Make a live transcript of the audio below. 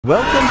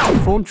Welcome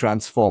to Phone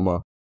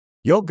Transformer,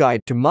 your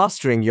guide to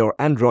mastering your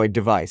Android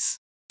device.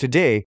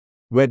 Today,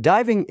 we're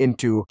diving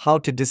into how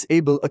to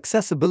disable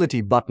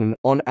accessibility button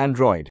on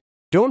Android.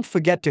 Don't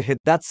forget to hit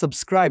that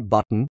subscribe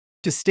button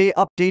to stay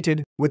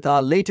updated with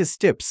our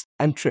latest tips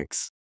and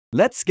tricks.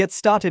 Let's get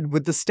started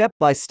with the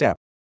step-by-step.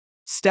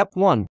 Step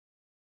 1.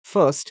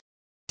 First,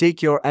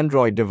 take your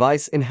Android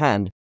device in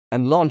hand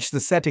and launch the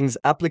Settings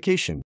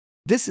application.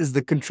 This is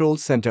the control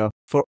center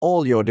for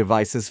all your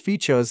device's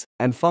features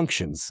and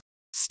functions.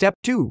 Step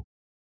 2.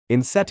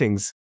 In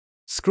Settings,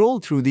 scroll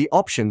through the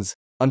options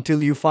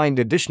until you find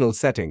Additional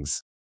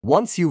Settings.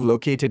 Once you've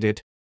located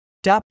it,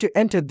 tap to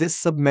enter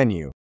this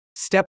submenu.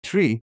 Step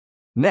 3.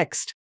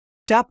 Next,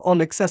 tap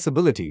on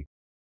Accessibility.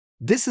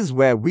 This is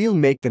where we'll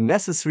make the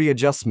necessary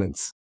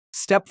adjustments.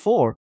 Step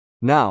 4.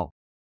 Now,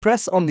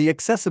 press on the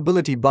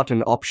Accessibility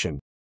button option.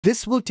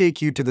 This will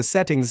take you to the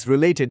settings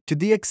related to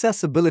the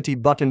Accessibility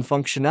button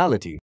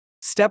functionality.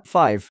 Step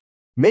 5.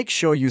 Make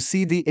sure you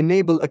see the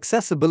Enable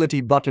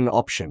Accessibility button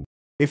option.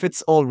 If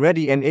it's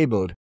already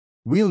enabled,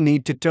 we'll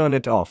need to turn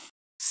it off.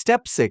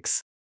 Step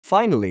 6.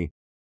 Finally,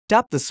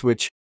 tap the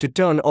switch to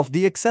turn off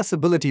the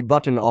Accessibility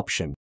button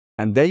option.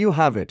 And there you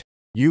have it.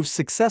 You've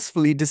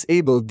successfully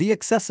disabled the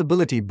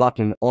Accessibility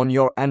button on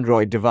your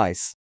Android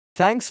device.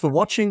 Thanks for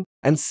watching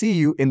and see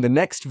you in the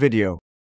next video.